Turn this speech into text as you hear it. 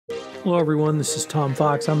Hello, everyone. This is Tom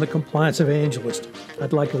Fox. I'm the Compliance Evangelist.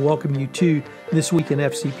 I'd like to welcome you to This Week in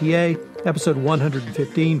FCPA, Episode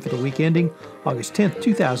 115 for the week ending August 10th,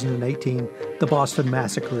 2018, the Boston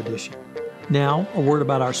Massacre edition. Now, a word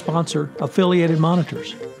about our sponsor, Affiliated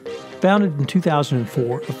Monitors. Founded in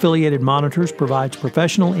 2004, Affiliated Monitors provides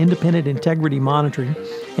professional, independent integrity monitoring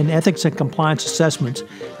and ethics and compliance assessments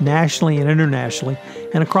nationally and internationally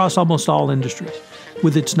and across almost all industries.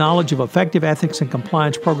 With its knowledge of effective ethics and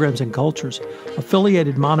compliance programs and cultures,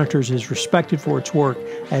 Affiliated Monitors is respected for its work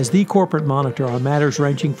as the corporate monitor on matters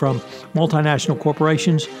ranging from multinational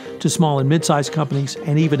corporations to small and mid-sized companies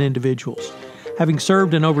and even individuals. Having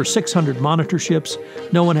served in over 600 monitorships,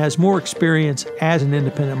 no one has more experience as an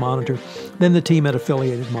independent monitor than the team at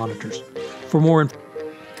Affiliated Monitors. For more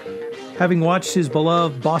having watched his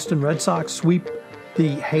beloved Boston Red Sox sweep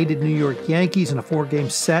the hated New York Yankees in a 4-game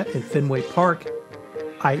set at Fenway Park,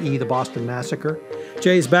 i.e. the Boston Massacre,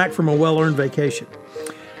 Jay is back from a well-earned vacation.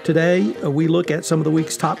 Today, we look at some of the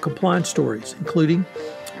week's top compliance stories, including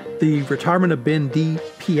the retirement of Ben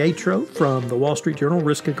DiPietro from the Wall Street Journal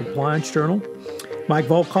Risk and Compliance Journal. Mike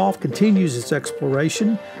Volkov continues its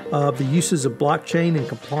exploration of the uses of blockchain in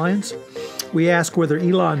compliance. We ask whether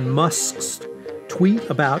Elon Musk's tweet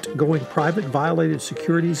about going private violated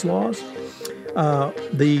securities laws.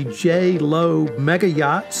 The Jho Low mega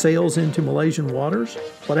yacht sails into Malaysian waters.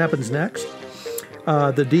 What happens next?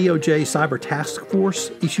 The DOJ Cyber Task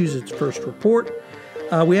Force issues its first report.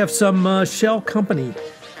 We have some shell company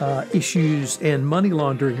issues and money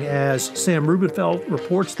laundering as Sam Rubenfeld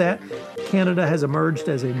reports that Canada has emerged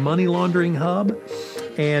as a money laundering hub.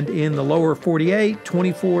 And in the lower 48,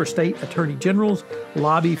 24 state attorney generals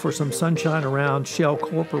lobby for some sunshine around shell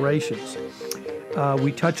corporations.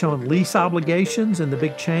 We touch on lease obligations and the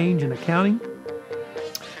big change in accounting.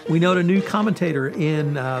 We note a new commentator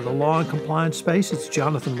in the law and compliance space. It's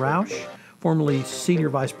Jonathan Rausch, formerly Senior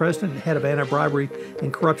Vice President and Head of Anti-Bribery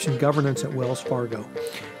and Corruption Governance at Wells Fargo.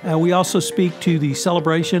 We also speak to the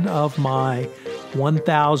celebration of my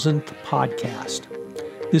 1,000th podcast.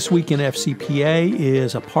 This Week in FCPA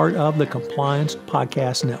is a part of the Compliance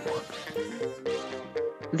Podcast Network.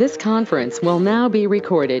 This conference will now be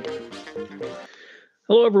recorded.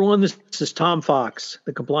 Hello, everyone. This is Tom Fox,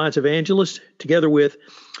 the Compliance Evangelist, together with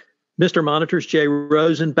Mr. Monitors Jay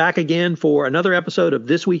Rosen, back again for another episode of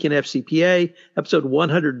This Week in FCPA, episode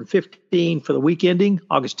 115 for the week ending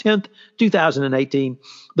August 10th, 2018,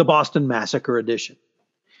 the Boston Massacre edition.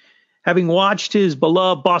 Having watched his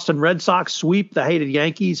beloved Boston Red Sox sweep the hated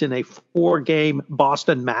Yankees in a 4-game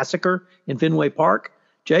Boston Massacre in Fenway Park,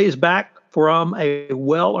 Jay is back from a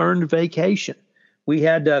well-earned vacation. We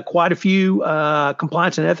had quite a few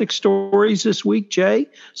compliance and ethics stories this week, Jay.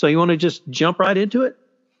 So you want to just jump right into it?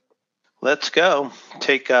 Let's go.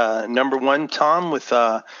 Take number one, Tom, with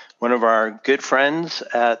one of our good friends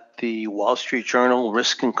at the Wall Street Journal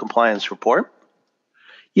Risk and Compliance Report.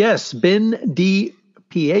 Yes, Ben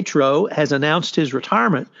DiPietro has announced his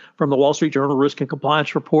retirement from the Wall Street Journal Risk and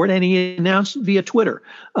Compliance Report, and he announced via Twitter,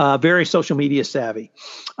 very social media savvy.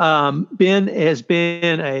 Ben has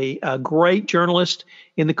been a great journalist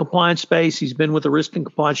in the compliance space. He's been with the Risk and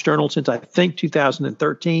Compliance Journal since, I think,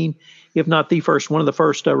 2013, if not one of the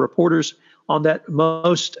first reporters on that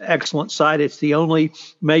most excellent site. It's the only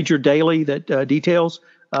major daily that details.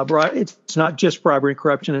 It's not just bribery and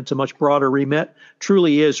corruption. It's a much broader remit.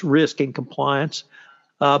 Truly is risk and compliance.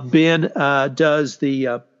 Ben does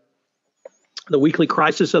the weekly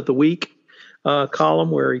crisis of the week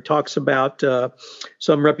column where he talks about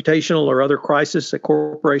some reputational or other crisis that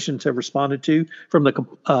corporations have responded to from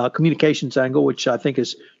the communications angle, which I think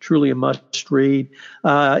is truly a must read.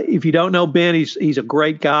 If you don't know Ben, he's a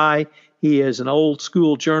great guy. He is an old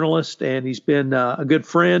school journalist, and he's been a good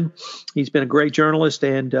friend. He's been a great journalist,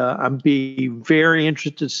 and I'm be very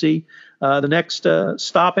interested to see the next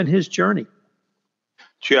stop in his journey.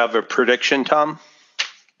 Do you have a prediction, Tom?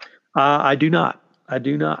 I do not.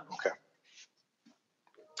 Okay.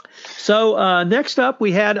 So next up,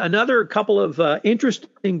 we had another couple of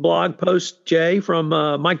interesting blog posts, Jay, from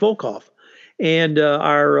Mike Volkov and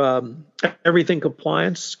our Everything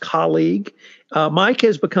Compliance colleague. Mike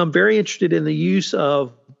has become very interested in the use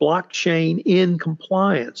of blockchain in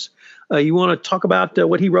compliance. You want to talk about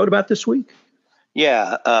what he wrote about this week?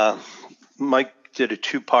 Yeah. Mike did a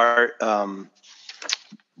 2-part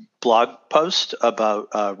blog post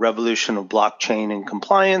about revolution of blockchain and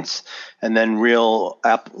compliance, and then real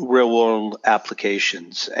world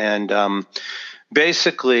applications. And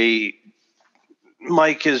basically,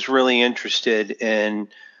 Mike is really interested in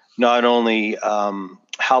not only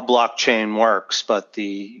how blockchain works, but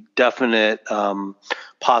the definite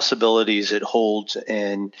possibilities it holds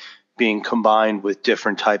in being combined with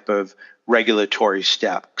different type of regulatory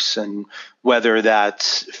steps, and whether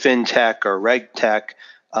that's fintech or regtech,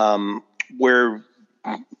 where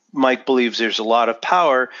Mike believes there's a lot of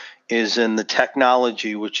power is in the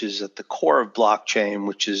technology, which is at the core of blockchain,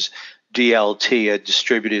 which is DLT, a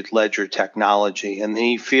distributed ledger technology. And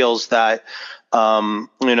he feels that,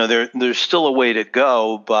 there's still a way to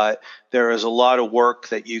go, but there is a lot of work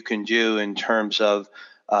that you can do in terms of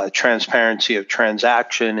transparency of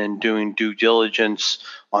transaction and doing due diligence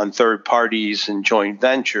on third parties and joint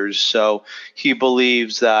ventures. So he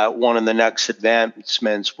believes that one of the next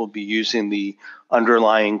advancements will be using the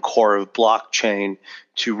underlying core of blockchain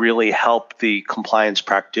to really help the compliance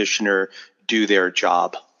practitioner do their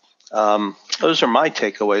job. Those are my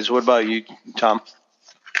takeaways. What about you, Tom?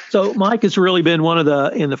 So Mike has really been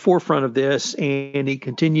in the forefront of this, and he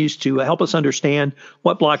continues to help us understand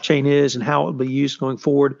what blockchain is and how it will be used going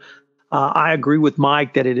forward. I agree with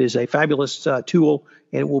Mike that it is a fabulous tool,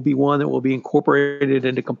 and it will be one that will be incorporated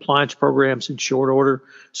into compliance programs in short order.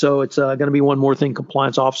 So it's going to be one more thing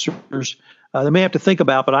compliance officers they may have to think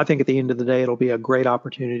about, but I think at the end of the day, it'll be a great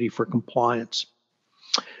opportunity for compliance.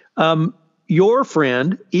 Your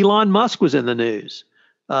friend, Elon Musk, was in the news.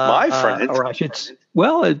 My friend? Or I should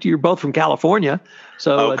well, you're both from California,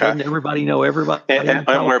 so okay. Doesn't everybody know everybody? And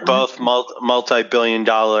we're both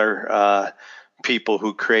multi-billion-dollar people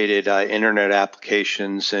who created internet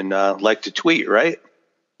applications and like to tweet, right?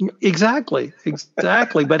 Exactly.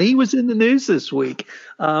 But he was in the news this week.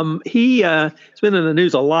 He's been in the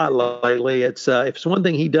news a lot lately. If it's one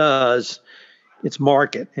thing he does, it's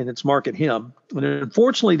market, and it's market him. And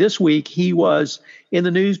unfortunately, this week he was in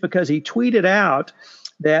the news because he tweeted out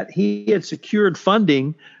that he had secured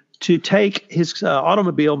funding to take his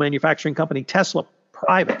automobile manufacturing company Tesla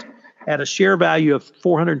private at a share value of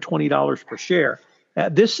 $420 per share.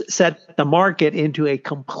 This set the market into a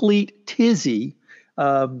complete tizzy,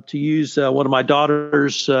 to use one of my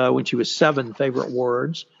daughter's, when she was 7, favorite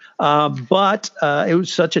words. But it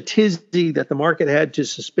was such a tizzy that the market had to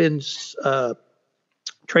suspend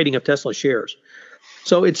trading of Tesla shares.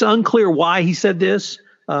 So it's unclear why he said this.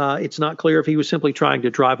 It's not clear if he was simply trying to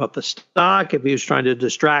drive up the stock, if he was trying to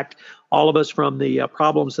distract all of us from the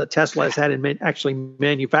problems that Tesla has had in actually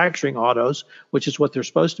manufacturing autos, which is what they're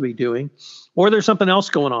supposed to be doing, or there's something else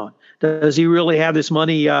going on. Does he really have this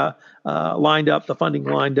money lined up, the funding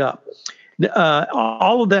lined up?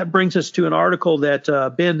 All of that brings us to an article that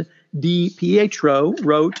Ben DiPietro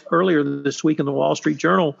wrote earlier this week in the Wall Street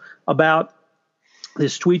Journal about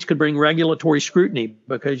this tweets could bring regulatory scrutiny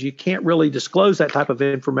because you can't really disclose that type of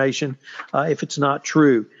information if it's not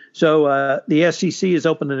true. So the SEC has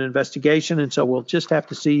opened an investigation, and so we'll just have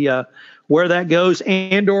to see where that goes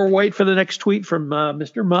and or wait for the next tweet from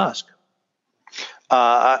Mr. Musk.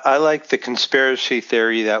 I like the conspiracy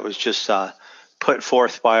theory that was just put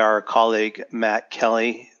forth by our colleague Matt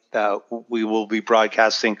Kelly that we will be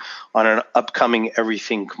broadcasting on an upcoming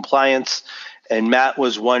Everything Compliance. And Matt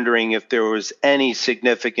was wondering if there was any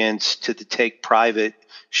significance to the take private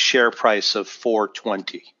share price of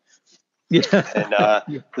 $420. Yeah.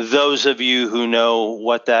 And those of you who know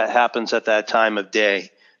what that happens at that time of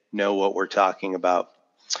day know what we're talking about.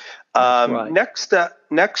 Right. Next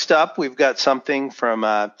up, we've got something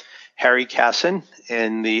from Harry Cassin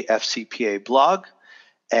in the FCPA blog.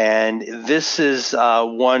 And this is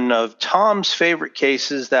one of Tom's favorite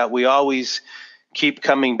cases that we always keep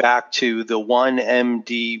coming back to, the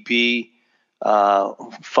 1MDB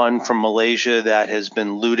fund from Malaysia that has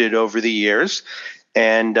been looted over the years.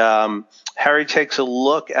 And Harry takes a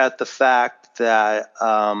look at the fact that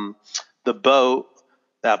the boat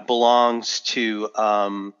that belongs to,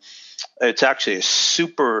 it's actually a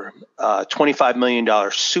super $25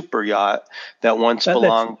 million super yacht that once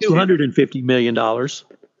belonged to $250 million.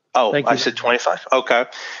 Oh, I said 25. Okay.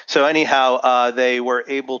 So anyhow, they were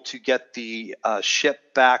able to get the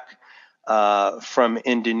ship back from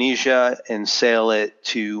Indonesia and sail it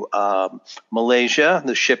to Malaysia.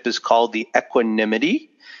 The ship is called the Equanimity.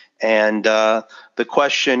 And the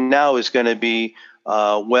question now is going to be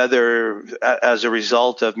whether, as a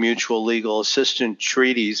result of mutual legal assistance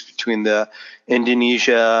treaties between the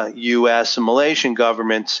Indonesia, U.S., and Malaysian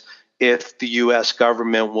governments, if the U.S.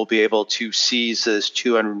 government will be able to seize this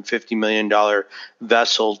 $250 million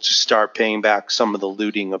vessel to start paying back some of the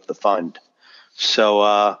looting of the fund.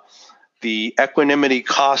 So the Equanimity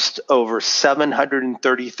cost over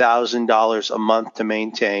 $730,000 a month to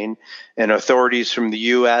maintain, and authorities from the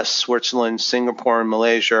U.S., Switzerland, Singapore, and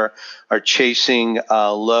Malaysia are chasing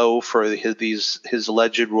Low for his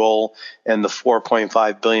alleged role in the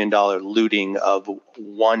 $4.5 billion looting of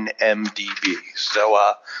 1MDB.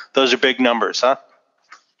 So those are big numbers, huh?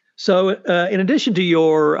 So, in addition to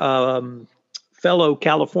your fellow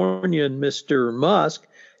Californian, Mr. Musk,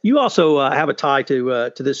 you also have a tie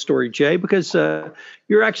to this story, Jay, because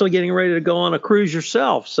you're actually getting ready to go on a cruise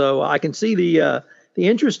yourself. So I can see the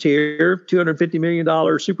interest here: $250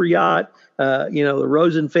 million super yacht. The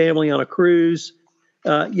Rosen family on a cruise.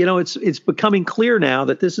 It's becoming clear now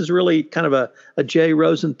that this is really kind of a Jay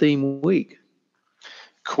Rosen theme week.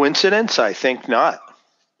 Coincidence? I think not.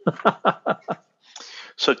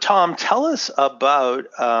 So, Tom, tell us about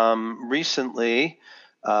recently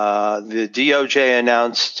the DOJ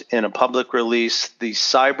announced in a public release the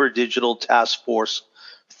Cyber Digital Task Force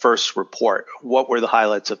first report. What were the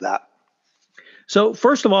highlights of that? So,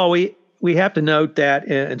 first of all, we have to note that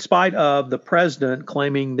in spite of the president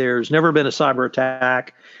claiming there's never been a cyber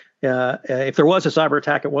attack, if there was a cyber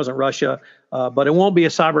attack, it wasn't Russia, but it won't be a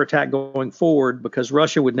cyber attack going forward because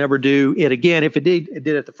Russia would never do it again. If it did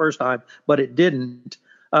it the first time, but it didn't.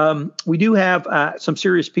 We do have some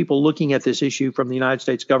serious people looking at this issue from the United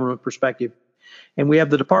States government perspective. And we have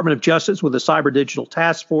the Department of Justice with the Cyber Digital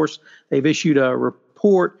Task Force. They've issued a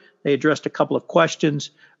report. They addressed a couple of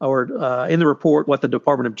questions in the report, what the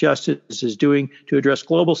Department of Justice is doing to address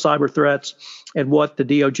global cyber threats and what the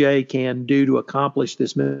DOJ can do to accomplish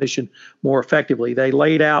this mission more effectively. They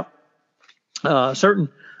laid out certain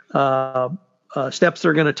steps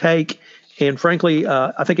they're going to take. And frankly,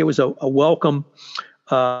 I think it was a welcome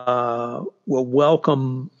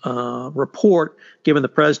report given the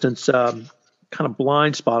president's kind of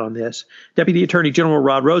blind spot on this. Deputy Attorney General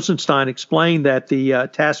Rod Rosenstein explained that the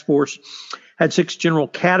task force had 6 general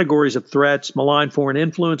categories of threats: malign foreign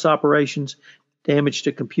influence operations, damage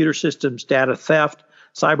to computer systems, data theft,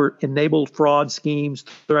 cyber-enabled fraud schemes,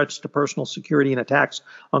 threats to personal security, and attacks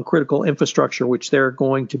on critical infrastructure, which they're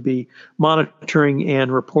going to be monitoring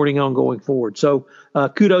and reporting on going forward. So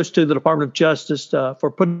kudos to the Department of Justice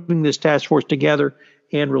for putting this task force together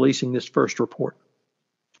and releasing this first report.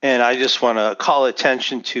 And I just want to call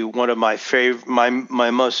attention to one of my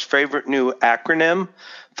most favorite new acronym,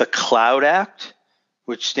 the CLOUD Act,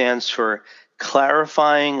 which stands for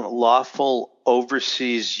Clarifying Lawful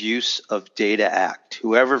Overseas Use of Data Act.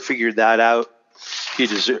 Whoever figured that out,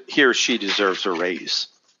 he or she deserves a raise.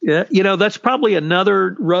 Yeah, that's probably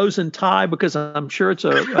another Rosen tie because I'm sure it's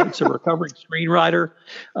a recovering screenwriter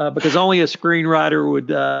because only a screenwriter would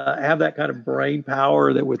have that kind of brain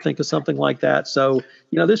power that would think of something like that. So,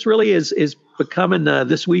 this really is becoming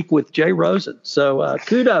this week with Jay Rosen. So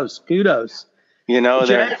kudos. There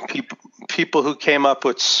are people who came up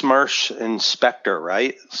with Smersh and Spectre,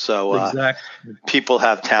 right? So exactly. People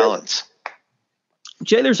have talents.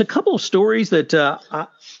 Jay, there's a couple of stories that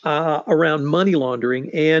around money laundering,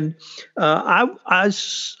 and I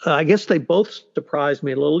guess they both surprised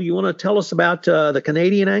me a little. You want to tell us about the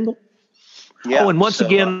Canadian angle? Yeah. Oh, and once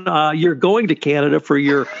again, you're going to Canada for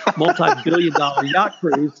your multi-billion-dollar yacht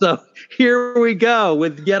cruise. So here we go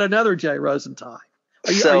with yet another Jay Rosen tie.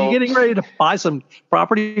 Are you getting ready to buy some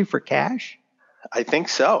property for cash? I think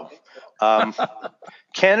so.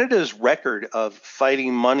 Canada's record of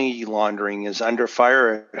fighting money laundering is under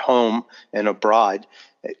fire at home and abroad.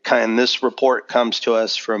 And this report comes to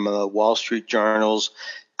us from Wall Street Journal's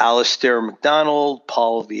Alistair McDonald,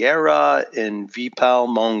 Paul Vieira, and Vipal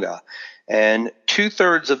Monga. And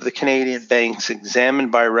 2/3 of the Canadian banks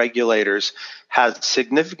examined by regulators had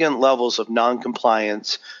significant levels of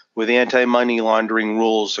noncompliance with anti-money laundering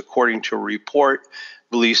rules, according to a report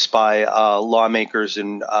released by lawmakers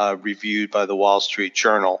and reviewed by the Wall Street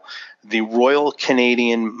Journal. The Royal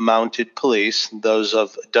Canadian Mounted Police, those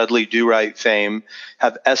of Dudley Do-Right fame,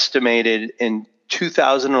 have estimated in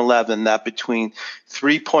 2011 that between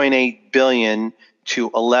 $3.8 billion to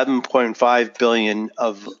 $11.5 billion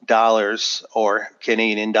of dollars or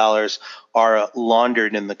Canadian dollars are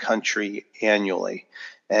laundered in the country annually.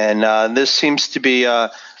 And this seems to be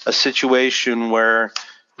a situation where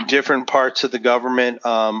different parts of the government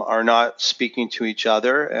are not speaking to each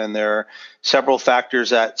other, and there are several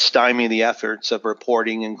factors that stymie the efforts of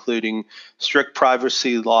reporting, including strict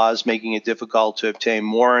privacy laws making it difficult to obtain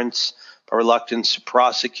warrants, a reluctance to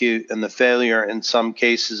prosecute, and the failure in some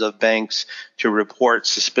cases of banks to report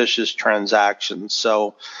suspicious transactions.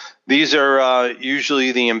 So these are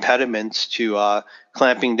usually the impediments to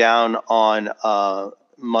clamping down on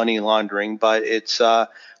money laundering, but it's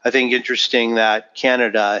I think interesting that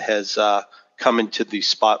Canada has come into the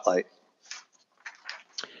spotlight.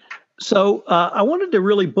 So I wanted to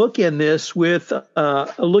really bookend this with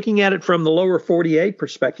looking at it from the lower 48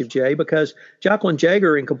 perspective, Jay, because Jaclyn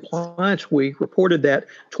Jaeger in Compliance Week reported that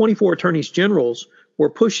 24 attorneys generals were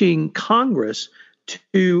pushing Congress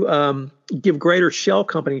to give greater shell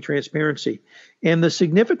company transparency. And the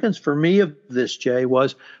significance for me of this, Jay,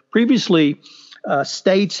 was previously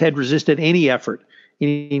states had resisted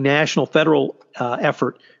any national federal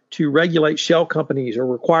effort to regulate shell companies or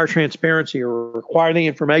require transparency or require the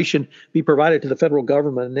information be provided to the federal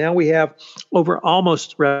government. And now we have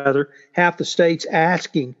almost half the states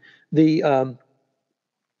asking the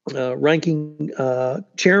ranking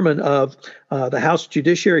chairman of the House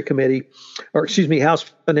Judiciary Committee,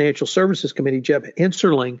 House Financial Services Committee, Jeff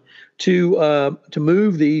Hensarling, to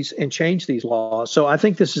move these and change these laws. So I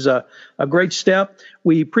think this is a great step.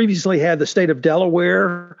 We previously had the state of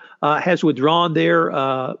Delaware has withdrawn their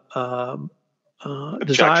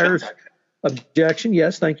objection.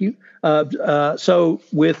 Yes, thank you. So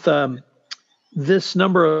with this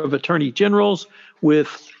number of attorney generals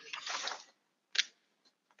with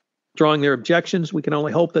drawing their objections, we can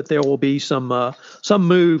only hope that there will be some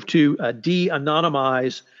move to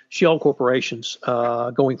de-anonymize shell corporations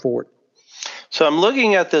going forward. So I'm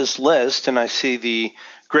looking at this list, and I see the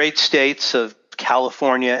great states of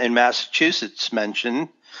California and Massachusetts mentioned,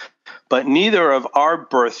 but neither of our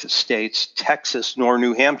birth states, Texas nor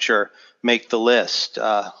New Hampshire, make the list.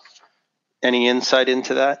 Any insight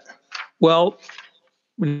into that? Well,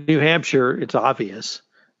 New Hampshire, it's obvious.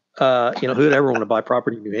 Who'd ever want to buy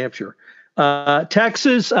property in New Hampshire?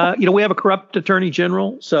 Texas, we have a corrupt attorney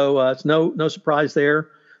general, so it's no surprise there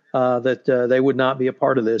that they would not be a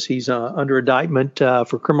part of this. He's under indictment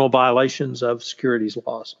for criminal violations of securities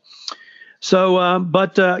laws. So,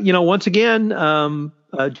 once again,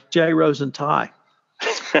 Jay, Rose, and tie.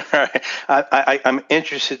 All right. I'm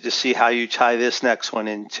interested to see how you tie this next one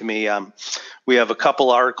into me. We have a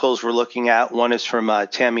couple articles we're looking at. One is from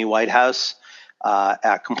Tammy Whitehouse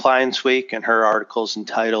at Compliance Week, and her article is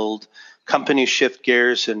entitled Companies Shift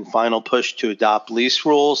Gears and Final Push to Adopt Lease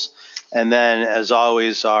Rules. And then, as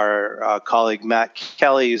always, our colleague Matt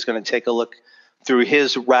Kelly is going to take a look through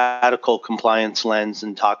his radical compliance lens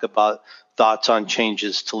and talk about thoughts on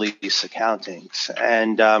changes to lease accounting.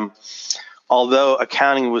 And although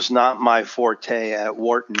accounting was not my forte at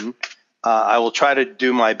Wharton, I will try to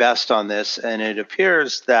do my best on this. And it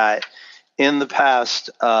appears that in the past,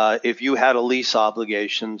 if you had a lease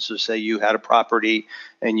obligation, so say you had a property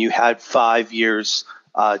and you had 5 years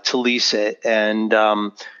to lease it, and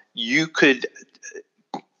you could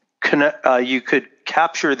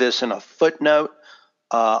capture this in a footnote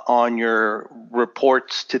on your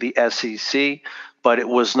reports to the SEC, but it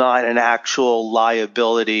was not an actual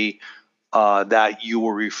liability that you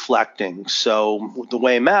were reflecting. So the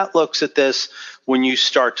way Matt looks at this, when you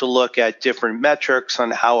start to look at different metrics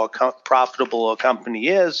on how profitable a company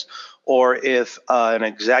is, or if an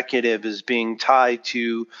executive is being tied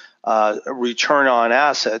to return on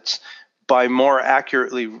assets, by more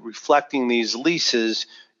accurately reflecting these leases,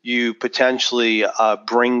 you potentially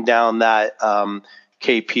bring down that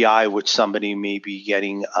KPI, which somebody may be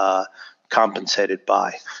getting compensated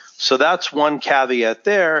by. So that's one caveat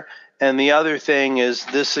there. And the other thing is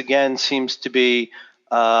this, again, seems to be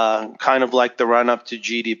kind of like the run-up to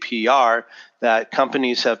GDPR, that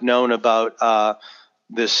companies have known about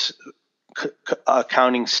this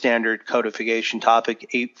accounting standard codification topic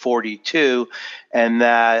 842, and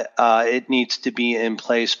that it needs to be in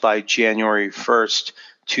place by January 1st,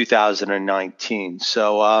 2019.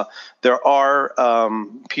 So there are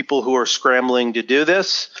people who are scrambling to do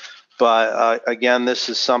this, but again, this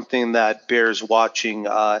is something that bears watching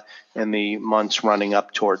in the months running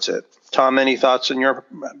up towards it. Tom, any thoughts on your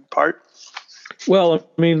part? Well,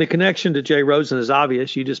 I mean, the connection to Jay Rosen is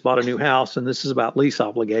obvious. You just bought a new house, and this is about lease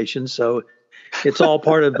obligations. So it's all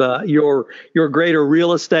part of your greater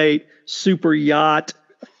real estate super yacht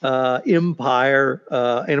empire,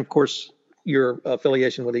 and of course your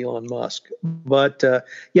affiliation with Elon Musk. But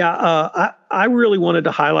I really wanted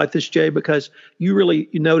to highlight this, Jay, because you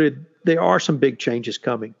noted there are some big changes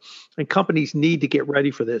coming, and companies need to get ready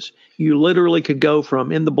for this. You literally could go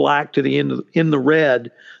from in the black to in the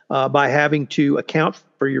red by having to account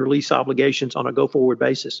for your lease obligations on a go-forward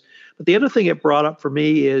basis. But the other thing it brought up for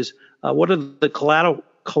me is what are the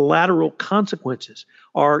collateral consequences?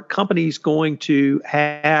 Are companies going to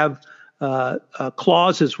have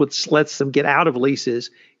clauses which lets them get out of leases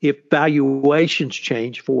if valuations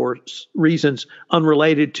change for reasons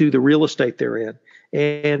unrelated to the real estate they're in?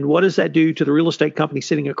 And what does that do to the real estate company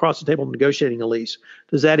sitting across the table negotiating a lease?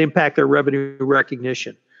 Does that impact their revenue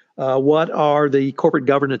recognition? What are the corporate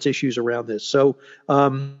governance issues around this? So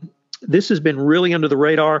this has been really under the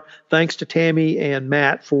radar. Thanks to Tammy and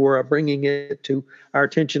Matt for bringing it to our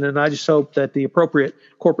attention. And I just hope that the appropriate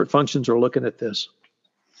corporate functions are looking at this.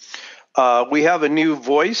 We have a new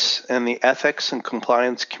voice in the ethics and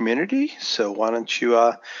compliance community. So why don't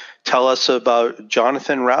you tell us about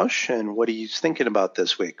Jonathan Rausch and what he's thinking about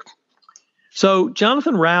this week? So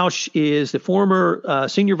Jonathan Rausch is the former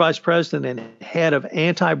senior vice president and head of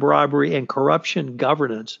anti-bribery and corruption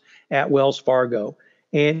governance at Wells Fargo.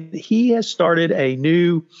 And he has started a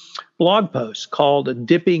new blog post called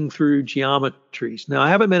Dipping Through Geometries. Now, I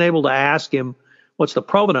haven't been able to ask him what's the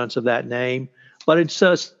provenance of that name, but it's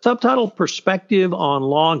a subtitled Perspective on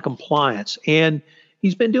Law and Compliance. And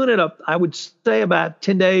he's been doing it, I would say, about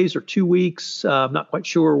 10 days or 2 weeks. I'm not quite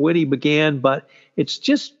sure when he began, but it's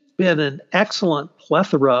just been an excellent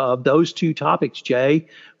plethora of those two topics, Jay,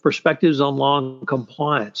 perspectives on law and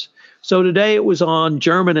compliance. So today it was on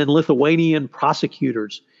German and Lithuanian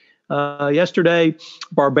prosecutors. Yesterday,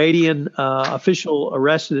 Barbadian official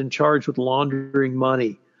arrested and charged with laundering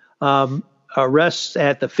money. Arrests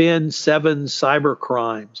at the Fin 7 cyber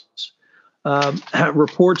crimes.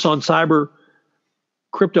 Reports on cyber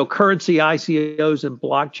cryptocurrency, ICOs, and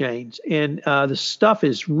blockchains. And the stuff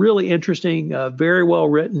is really interesting, very well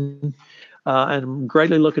written, and I'm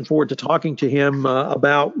greatly looking forward to talking to him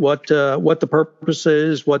about what the purpose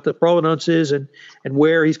is, what the provenance is, and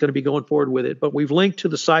where he's going to be going forward with it. But we've linked to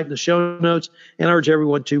the site in the show notes, and I urge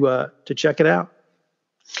everyone to check it out.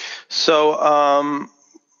 So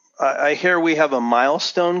I hear we have a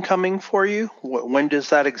milestone coming for you. When does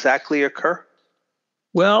that exactly occur?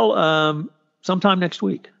 Well, sometime next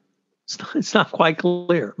week. It's not quite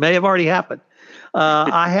clear. May have already happened.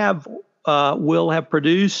 I will have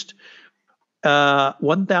produced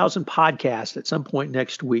 1,000 podcasts at some point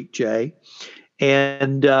next week, Jay.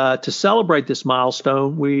 And to celebrate this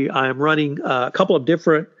milestone, I am running a couple of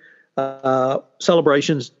different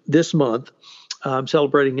celebrations this month. I'm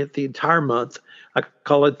celebrating it the entire month. I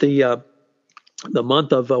call it the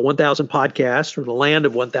month of 1,000 podcasts, or the land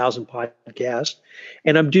of 1,000 podcasts.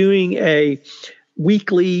 And I'm doing a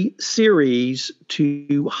weekly series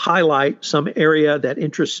to highlight some area that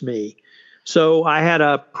interests me. So I had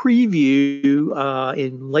a preview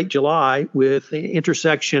in late July with the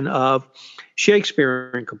intersection of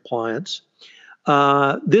Shakespeare and compliance.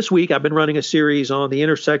 This week, I've been running a series on the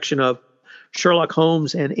intersection of Sherlock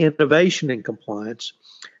Holmes and innovation in compliance.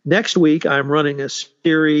 Next week, I'm running a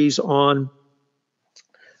series on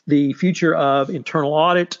the future of internal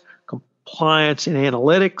audit, compliance, and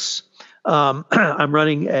analytics. I'm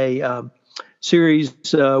running a series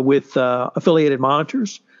with affiliated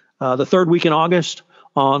monitors the third week in August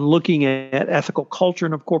on looking at ethical culture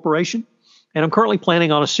in a corporation. And I'm currently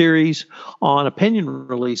planning on a series on opinion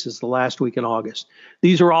releases the last week in August.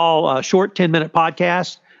 These are all short 10-minute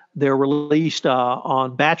podcasts. They're released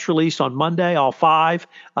on batch release on Monday, all 5.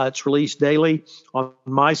 It's released daily on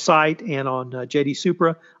my site and on JD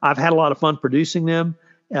Supra. I've had a lot of fun producing them.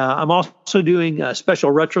 I'm also doing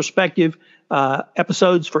special retrospective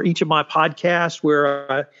episodes for each of my podcasts,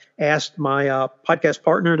 where I asked my podcast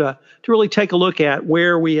partner to really take a look at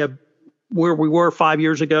where we were 5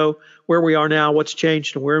 years ago, where we are now, what's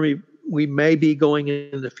changed, and where we may be going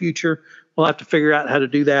in the future. We'll have to figure out how to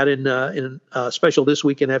do that in a special This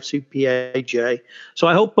Week in FCPA, Jay. So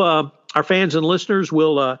I hope our fans and listeners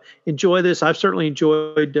will enjoy this. I've certainly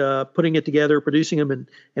enjoyed putting it together, producing them,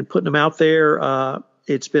 and putting them out there.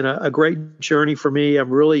 It's been a great journey for me. I've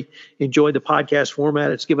really enjoyed the podcast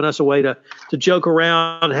format. It's given us a way to joke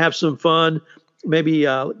around, have some fun, maybe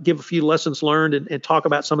give a few lessons learned, and talk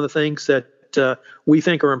about some of the things that we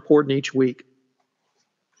think are important each week.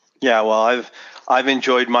 Yeah, well, I've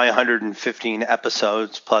enjoyed my 115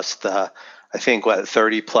 episodes plus the, I think,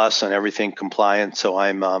 30 plus on everything compliance. So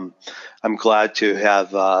I'm glad to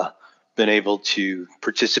have been able to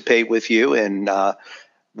participate with you, and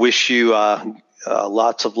wish you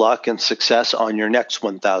lots of luck and success on your next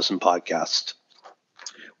 1,000 podcast.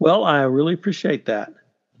 Well, I really appreciate that.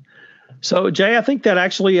 So, Jay, I think that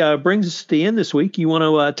actually brings us to the end this week. You want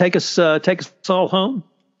to take us all home?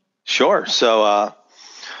 Sure. So,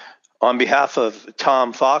 on behalf of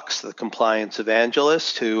Tom Fox, the compliance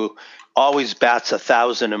evangelist, who always bats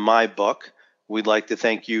 1,000 in my book, we'd like to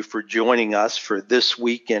thank you for joining us for This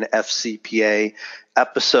Week in FCPA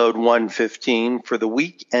Episode 115 for the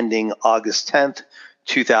week ending August 10th,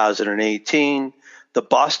 2018, the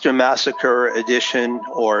Boston Massacre edition,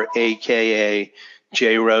 or AKA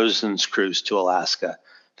Jay Rosen's Cruise to Alaska.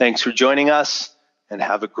 Thanks for joining us, and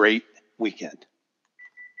have a great weekend.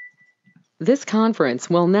 This conference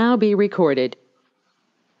will now be recorded.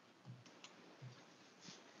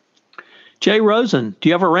 Jay Rosen, do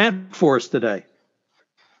you have a rant for us today?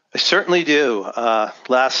 I certainly do.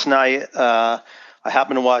 Last night, I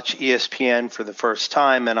happened to watch ESPN for the first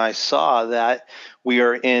time, and I saw that we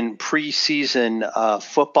are in preseason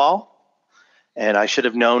football. And I should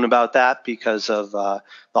have known about that because of the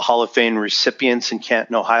Hall of Fame recipients in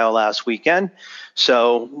Canton, Ohio last weekend.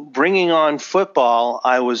 So bringing on football,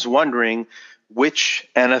 I was wondering which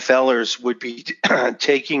NFLers would be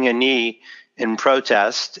taking a knee in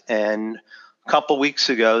protest. And a couple weeks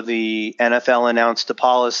ago, the NFL announced a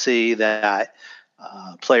policy that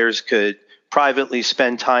players could privately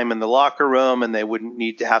spend time in the locker room and they wouldn't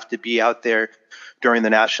need to have to be out there during the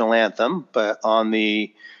national anthem. But on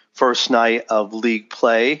the first night of league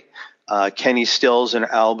play, Kenny Stills and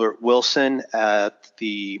Albert Wilson at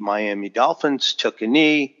the Miami Dolphins took a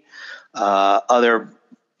knee. Other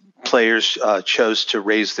players chose to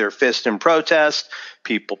raise their fist in protest.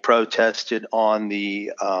 People protested on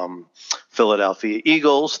the Philadelphia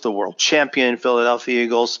Eagles, the world champion Philadelphia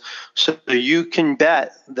Eagles. So you can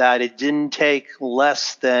bet that it didn't take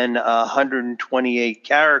less than 128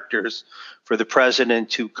 characters for the president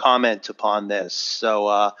to comment upon this.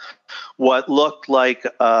 So what looked like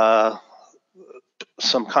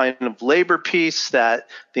some kind of labor peace that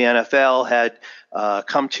the NFL had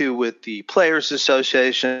come to with the Players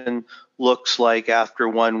Association looks like after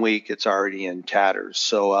 1 week it's already in tatters.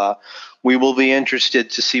 So we will be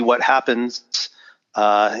interested to see what happens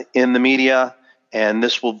in the media, and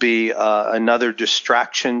this will be another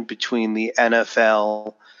distraction between the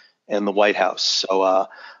NFL and the White House. So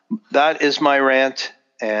that is my rant,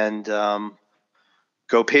 and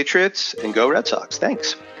go Patriots and go Red Sox.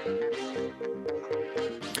 Thanks.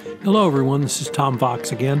 Hello, everyone. This is Tom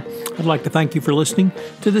Fox again. I'd like to thank you for listening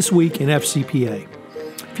to This Week in FCPA.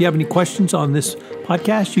 If you have any questions on this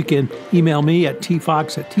podcast, you can email me at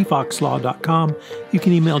tfox@tfoxlaw.com. You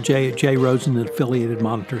can email Jay at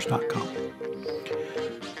jrosen@affiliatedmonitors.com.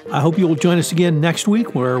 I hope you will join us again next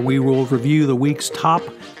week, where we will review the week's top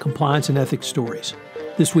compliance and ethics stories.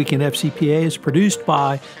 This Week in FCPA is produced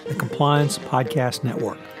by the Compliance Podcast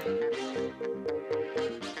Network.